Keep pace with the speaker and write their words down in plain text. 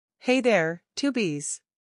Hey there, tubies!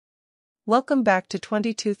 Welcome back to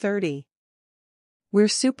 2230. We're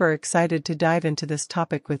super excited to dive into this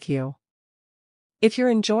topic with you. If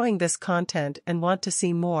you're enjoying this content and want to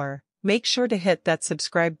see more, make sure to hit that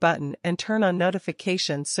subscribe button and turn on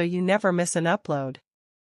notifications so you never miss an upload.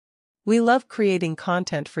 We love creating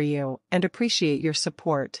content for you and appreciate your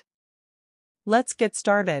support. Let's get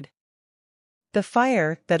started. The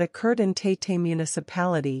fire that occurred in Taytay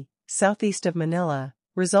municipality, southeast of Manila,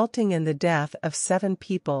 resulting in the death of 7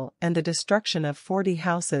 people and the destruction of 40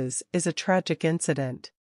 houses, is a tragic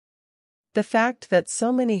incident. The fact that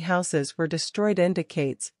so many houses were destroyed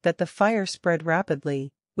indicates that the fire spread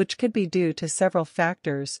rapidly, which could be due to several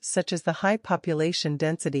factors such as the high population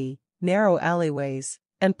density, narrow alleyways,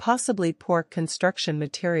 and possibly poor construction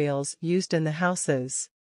materials used in the houses.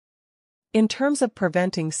 In terms of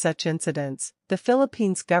preventing such incidents, the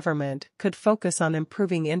Philippines government could focus on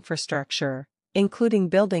improving infrastructure, including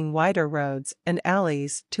building wider roads and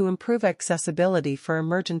alleys to improve accessibility for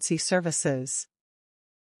emergency services.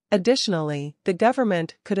 Additionally, the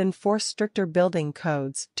government could enforce stricter building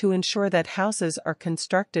codes to ensure that houses are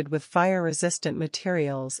constructed with fire-resistant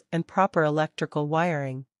materials and proper electrical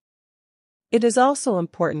wiring. It is also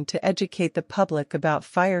important to educate the public about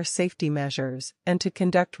fire safety measures and to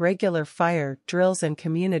conduct regular fire drills in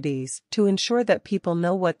communities to ensure that people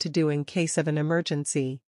know what to do in case of an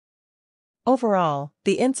emergency. Overall,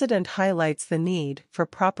 the incident highlights the need for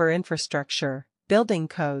proper infrastructure, building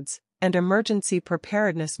codes, and emergency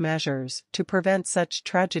preparedness measures to prevent such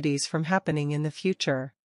tragedies from happening in the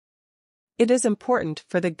future. It is important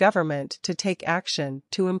for the government to take action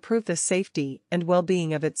to improve the safety and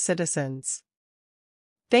well-being of its citizens.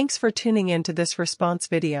 Thanks for tuning in to this response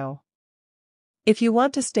video. If you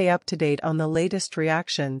want to stay up to date on the latest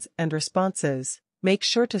reactions and responses, make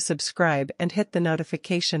sure to subscribe and hit the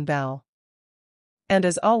notification bell. And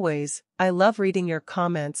as always, I love reading your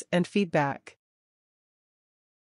comments and feedback.